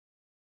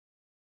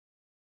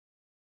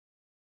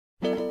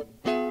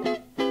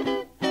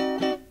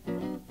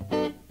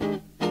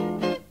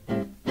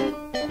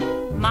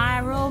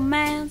My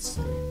romance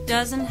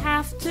doesn't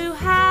have to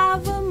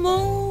have a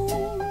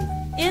moon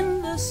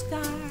in the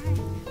sky.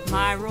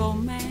 My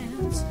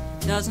romance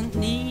doesn't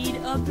need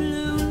a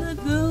blue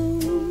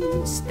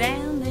lagoon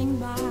standing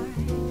by.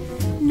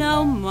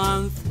 No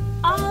month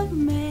of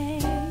May,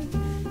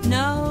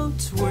 no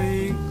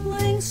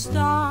twinkling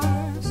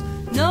stars,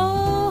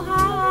 no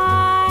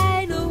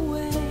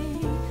hideaway,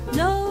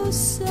 no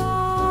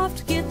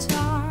soft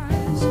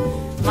guitars.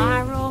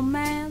 My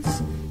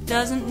romance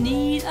doesn't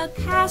need a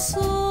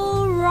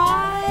castle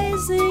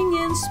rising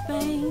in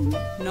Spain,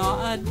 nor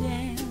a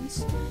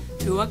dance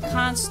to a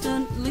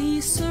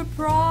constantly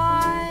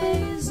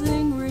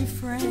surprising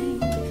refrain.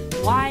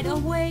 Wide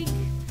awake,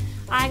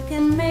 I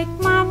can make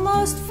my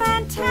most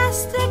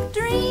fantastic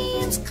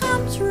dreams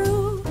come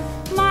true.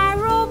 My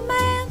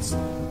romance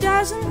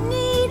doesn't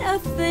need a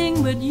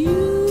thing but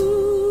you.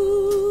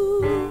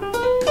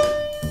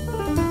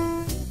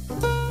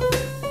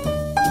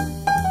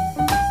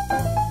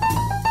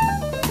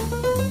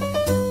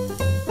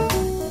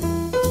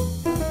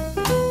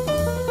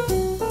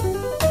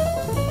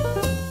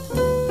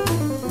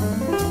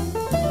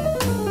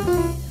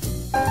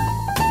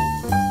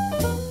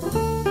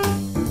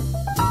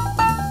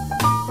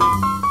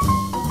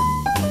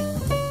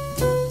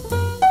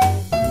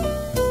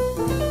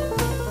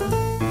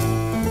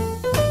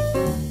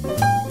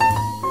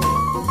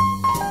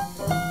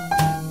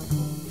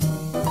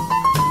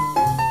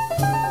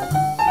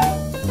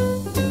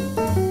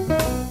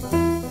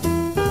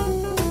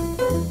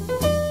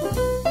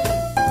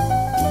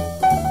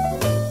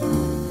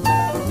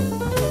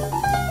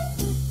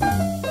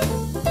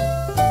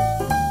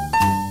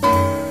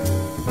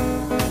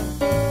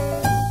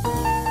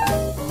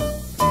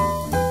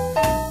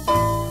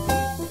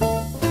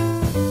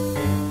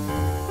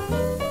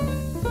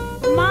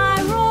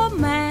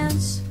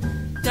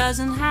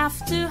 Doesn't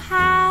have to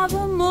have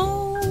a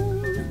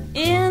moon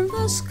in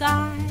the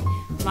sky.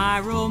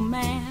 My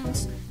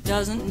romance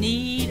doesn't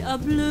need a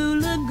blue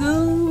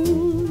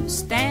lagoon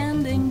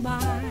standing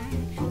by.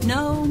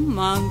 No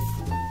month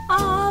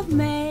of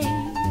May,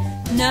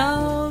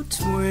 no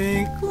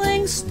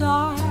twinkling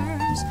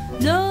stars,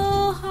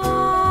 no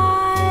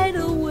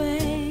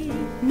hideaway,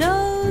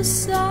 no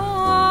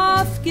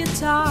soft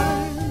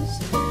guitars.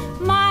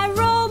 My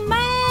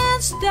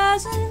romance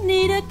doesn't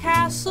need a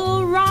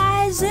castle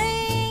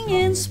rising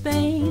in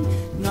Spain,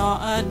 nor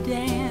a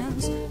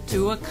dance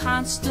to a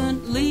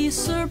constantly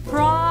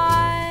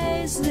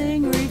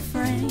surprising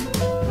refrain.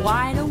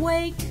 Wide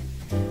awake,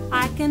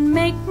 I can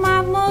make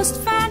my most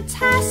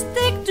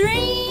fantastic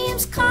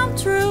dreams come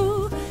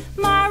true.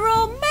 My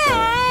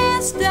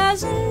romance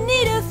doesn't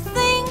need a thing